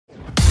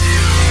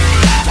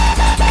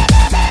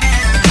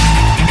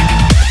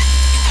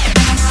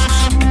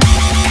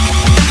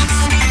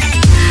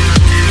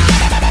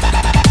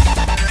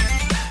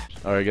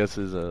I guess,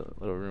 is a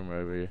little room right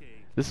over here.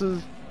 This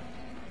is...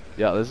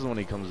 Yeah, this is when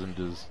he comes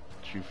into his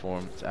true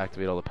form to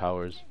activate all the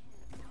powers.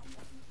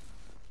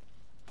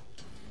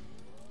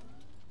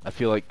 I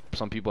feel like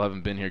some people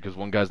haven't been here because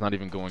one guy's not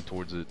even going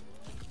towards it.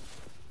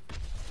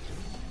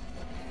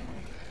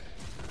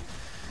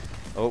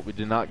 Oh, we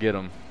did not get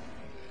him.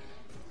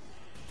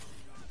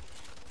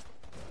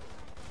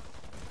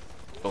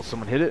 Oh,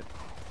 someone hit it?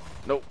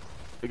 Nope.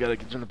 We gotta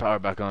turn the power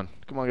back on.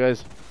 Come on,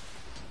 guys.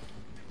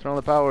 Turn on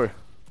the power.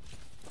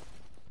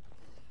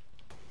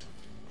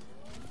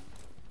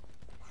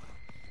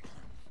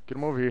 Get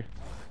him over here.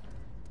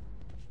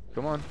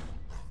 Come on.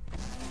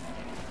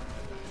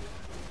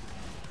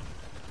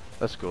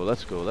 Let's go,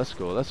 let's go, let's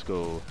go, let's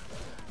go.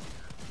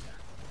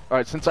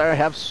 Alright, since I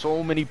have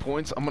so many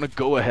points, I'm gonna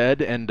go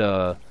ahead and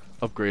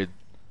upgrade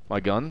my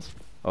guns.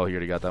 Oh, you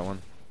already got that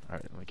one.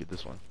 Alright, let me get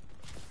this one.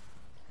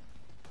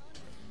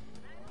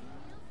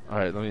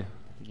 Alright, let me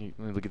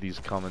look at these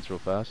comments real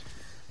fast.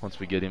 Once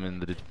we get him in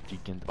the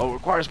deacon. Oh,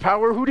 requires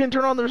power? Who didn't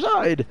turn on their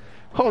side?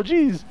 Oh,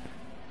 jeez.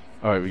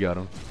 Alright, we got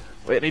him.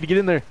 Wait, I need to get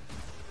in there.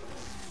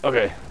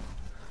 Okay.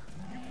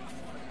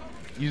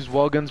 Use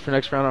wall guns for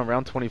next round on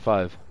round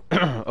 25.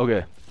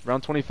 Okay.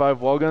 Round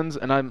 25 wall guns,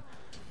 and I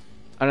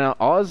know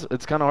Oz,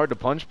 it's kind of hard to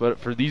punch, but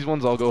for these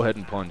ones, I'll go ahead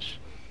and punch.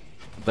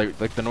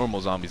 Like the normal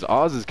zombies.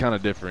 Oz is kind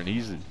of different.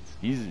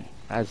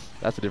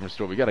 That's a different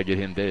story. We gotta get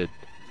him dead.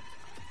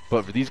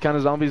 But for these kind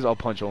of zombies, I'll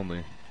punch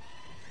only.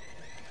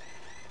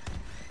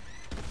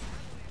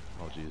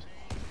 Oh, jeez.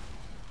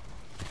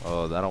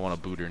 Oh, I don't want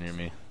a booter near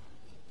me.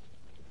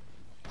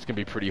 It's gonna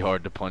be pretty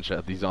hard to punch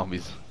at these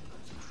zombies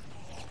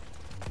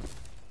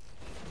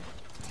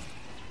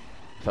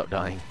without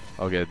dying.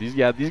 Okay, these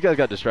guys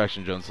got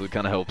distraction zones, so it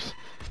kind of helps.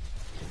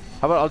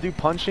 How about I'll do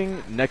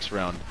punching next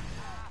round?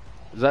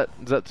 Is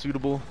that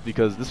suitable?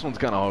 Because this one's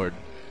kind of hard.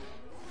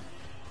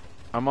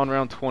 I'm on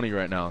round 20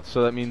 right now,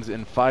 so that means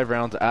in 5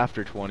 rounds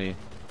after 20,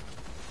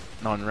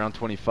 no, in round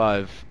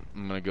 25,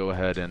 I'm gonna go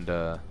ahead and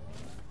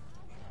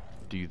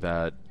do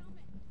that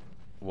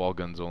wall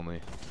guns only.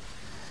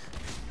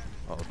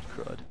 Oh,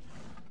 crud.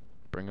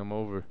 Bring them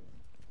over.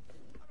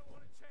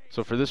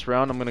 So for this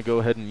round, I'm gonna go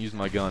ahead and use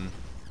my gun.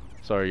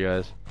 Sorry,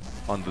 guys,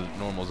 on the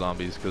normal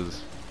zombies,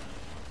 because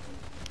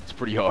it's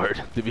pretty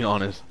hard, to be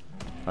honest.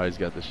 Alright, he's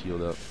got the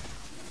shield up.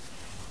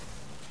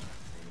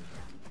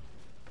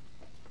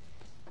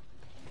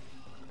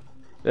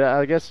 Yeah,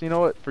 I guess, you know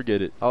what?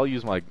 Forget it. I'll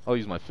use my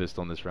fist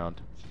on this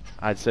round.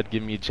 I said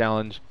give me a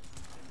challenge,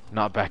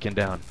 not backing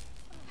down.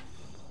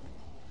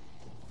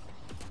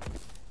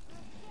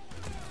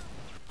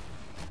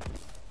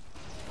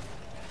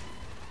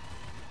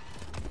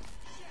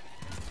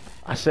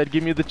 I said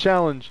give me the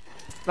challenge.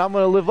 And I'm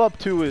gonna live up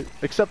to it,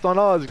 except on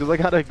Oz, because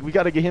we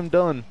gotta get him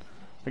done.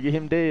 Or get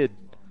him dead.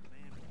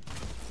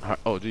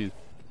 Oh jeez.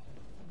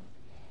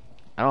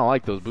 I don't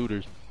like those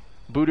booters.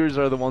 Booters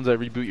are the ones that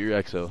reboot your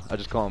exo. I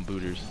just call them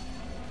booters.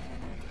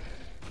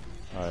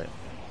 Alright.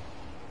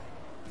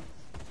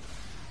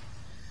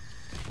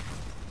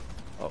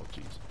 Oh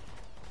jeez.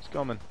 It's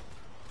coming.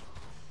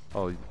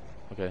 Oh,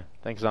 okay.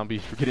 Thanks, zombie,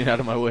 for getting out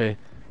of my way.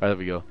 Alright, there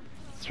we go.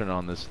 Let's turn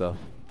on this stuff.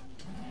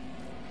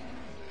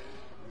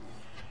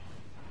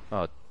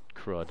 Oh,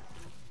 crud.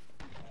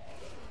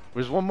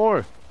 There's one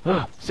more.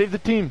 Save the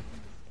team.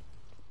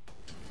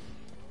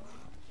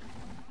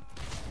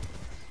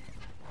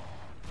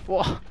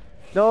 Whoa.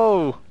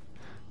 No.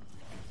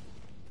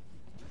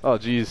 Oh,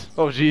 jeez.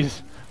 Oh,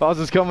 jeez. Oz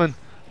is coming.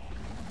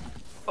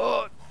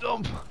 Oh,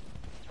 dump.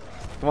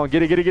 Come on,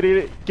 get it, get it, get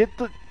it, get it.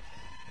 Get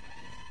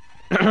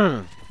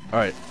the...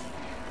 Alright.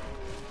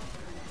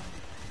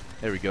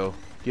 There we go.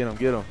 Get him,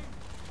 get him.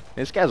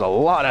 This guy's a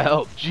lot of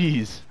help.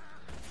 Jeez.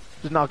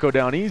 Does not go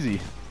down easy.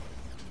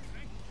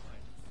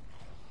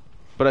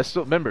 But I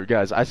still, remember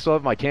guys, I still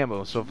have my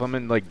camo, so if I'm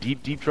in like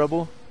deep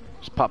trouble,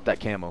 just pop that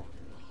camo.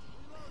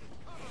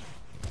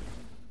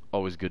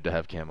 Always good to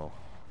have camo.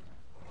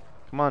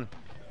 Come on.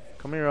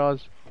 Come here,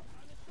 Oz.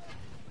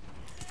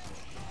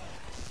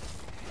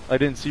 I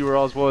didn't see where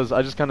Oz was,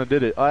 I just kinda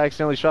did it. I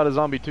accidentally shot a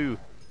zombie too.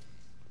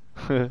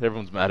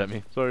 Everyone's mad at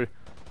me, sorry.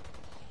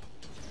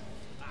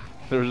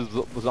 There's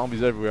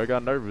zombies everywhere, I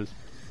got nervous.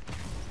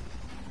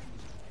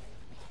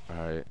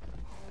 Alright.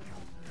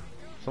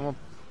 Someone...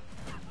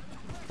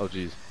 Oh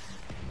jeez.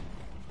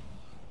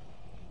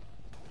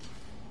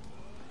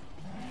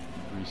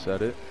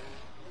 Reset it.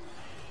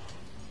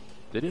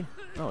 Did he?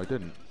 No, he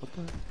didn't. What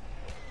the?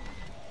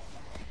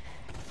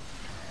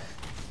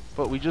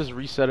 But we just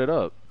reset it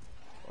up.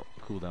 Oh,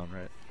 cooldown,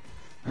 right?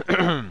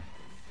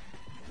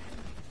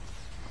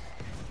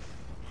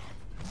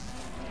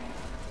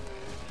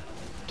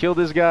 Kill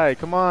this guy,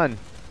 come on.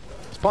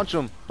 Let's punch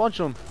him, punch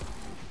him.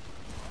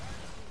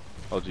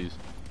 Oh jeez.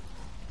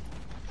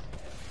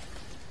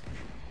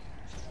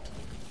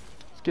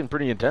 It's getting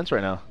pretty intense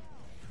right now.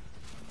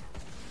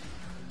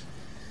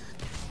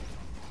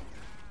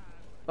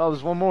 Oh,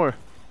 there's one more.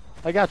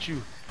 I got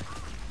you.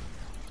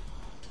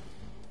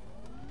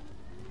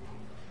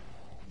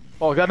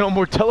 Oh, I got no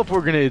more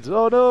teleport grenades.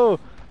 Oh no.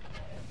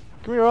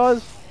 Come here,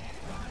 Oz.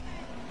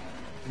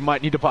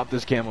 Might need to pop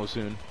this camo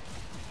soon.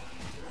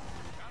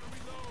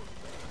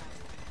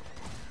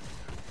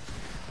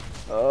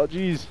 Oh,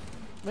 jeez.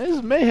 Man, this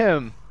is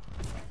mayhem.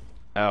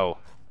 Ow.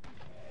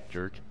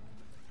 Jerk.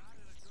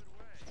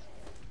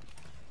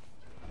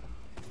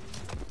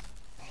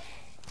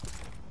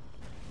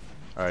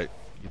 Alright,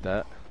 get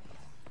that.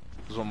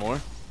 There's one more.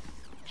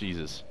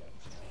 Jesus.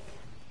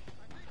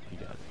 You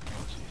got it.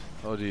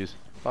 Oh, jeez.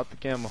 Pop the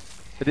camo.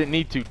 I didn't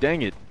need to.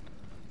 Dang it.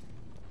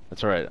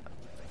 That's alright.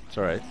 It's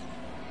alright.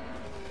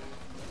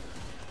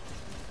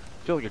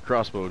 I feel like a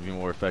crossbow would be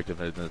more effective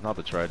than not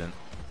the trident.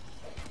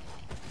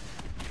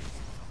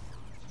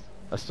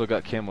 I still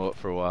got camo up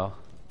for a while,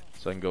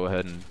 so I can go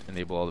ahead and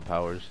enable all the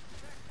powers.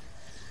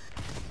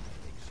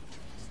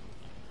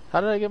 How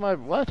did I get my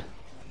what?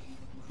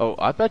 Oh,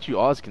 I bet you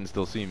Oz can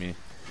still see me.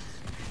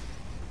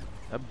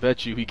 I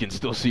bet you he can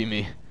still see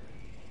me.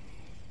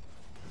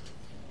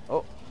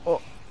 Oh,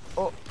 oh,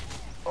 oh,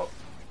 oh,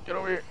 get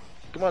over here.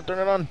 Come on, turn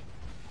it on.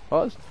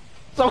 Oz?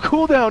 It's on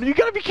cooldown. You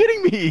gotta be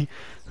kidding me.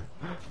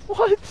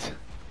 What?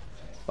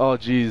 Oh,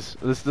 jeez.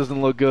 This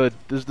doesn't look good.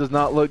 This does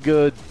not look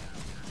good.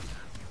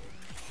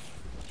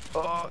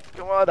 Oh,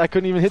 come on. I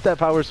couldn't even hit that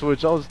power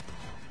switch.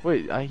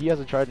 Wait, he has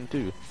a trident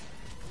too.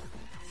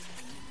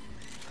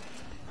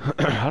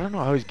 I don't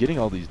know how he's getting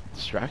all these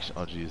distractions.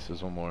 Oh, jeez.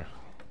 There's one more.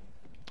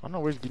 I don't know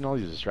where he's getting all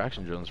these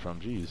distraction drones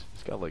from. Jeez.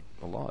 He's got like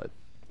a lot.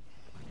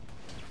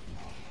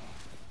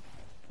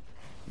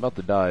 I'm about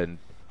to die and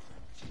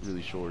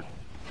really short.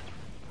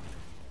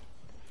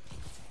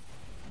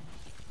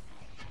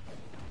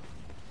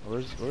 Where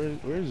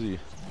is he?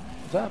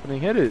 What's happening?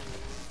 Hit it!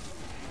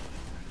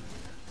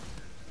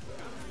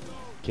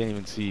 Can't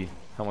even see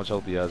how much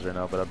health he has right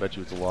now, but I bet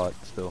you it's a lot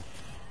still.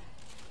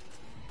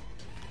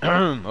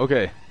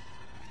 Okay.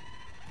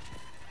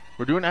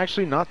 We're doing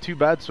actually not too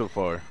bad so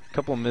far. A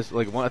couple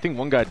of I think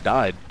one guy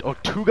died. Oh,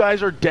 2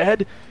 guys are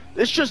dead?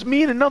 It's just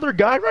me and another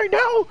guy right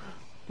now?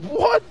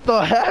 What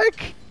the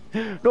heck?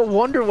 No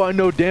wonder why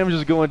no damage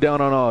is going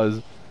down on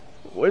Oz.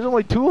 There's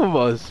only 2 of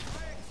us.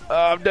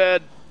 I'm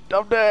dead.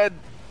 I'm dead.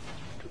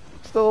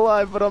 Still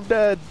alive, but I'm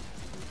dead.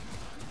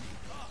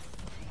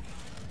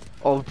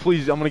 Oh,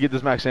 please, I'm gonna get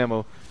this max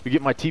ammo. You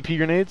get my TP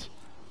grenades?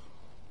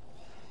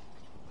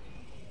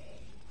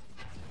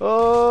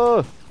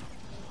 Oh!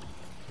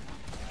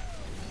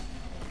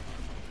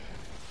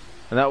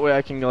 And that way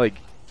I can, like,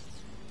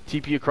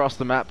 TP across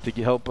the map to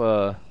help,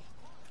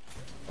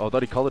 Oh, I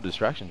thought he called it a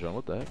distraction drone.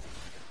 What the heck?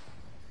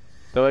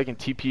 That way I can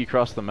TP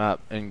across the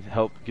map and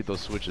help get those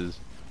switches.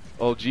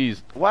 Oh,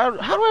 jeez. How do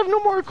I have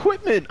no more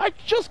equipment? I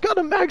just got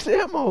a max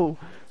ammo!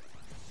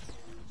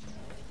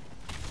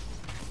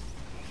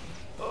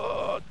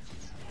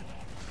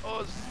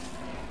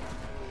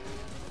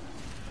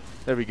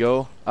 There we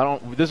go.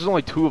 This is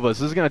only 2 of us.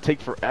 This is gonna take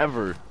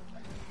forever.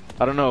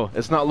 I don't know.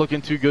 It's not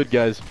looking too good,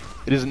 guys.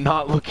 It is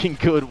not looking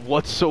good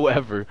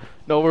whatsoever.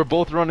 No, we're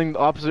both running the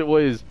opposite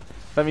ways.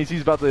 That means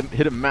he's about to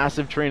hit a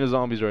massive train of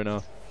zombies right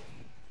now.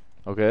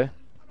 Okay.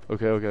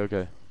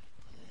 Okay.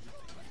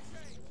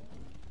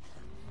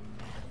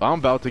 I'm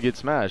about to get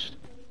smashed.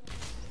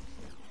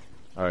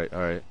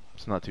 Alright.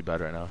 It's not too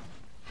bad right now.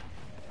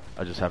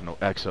 I just have no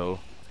exo.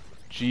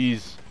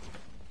 Jeez.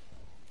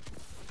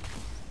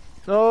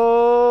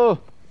 No!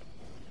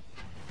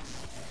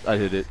 I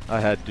hit it.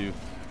 I had to.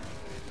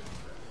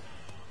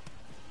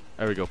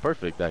 There we go.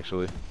 Perfect,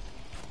 actually.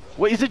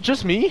 Wait, is it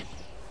just me?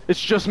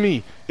 It's just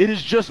me. It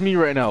is just me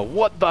right now.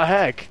 What the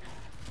heck?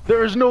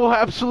 There is no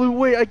absolute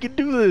way I can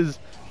do this.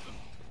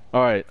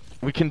 Alright,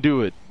 we can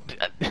do it.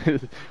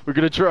 We're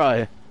gonna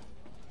try.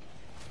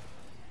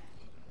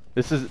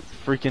 This is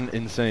freaking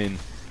insane.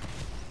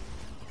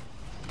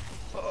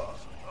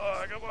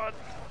 Come on.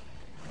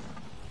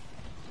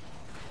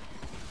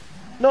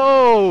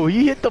 No,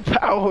 he hit the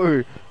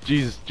power.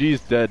 Jeez,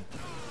 dead.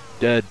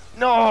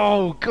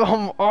 No,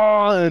 come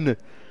on.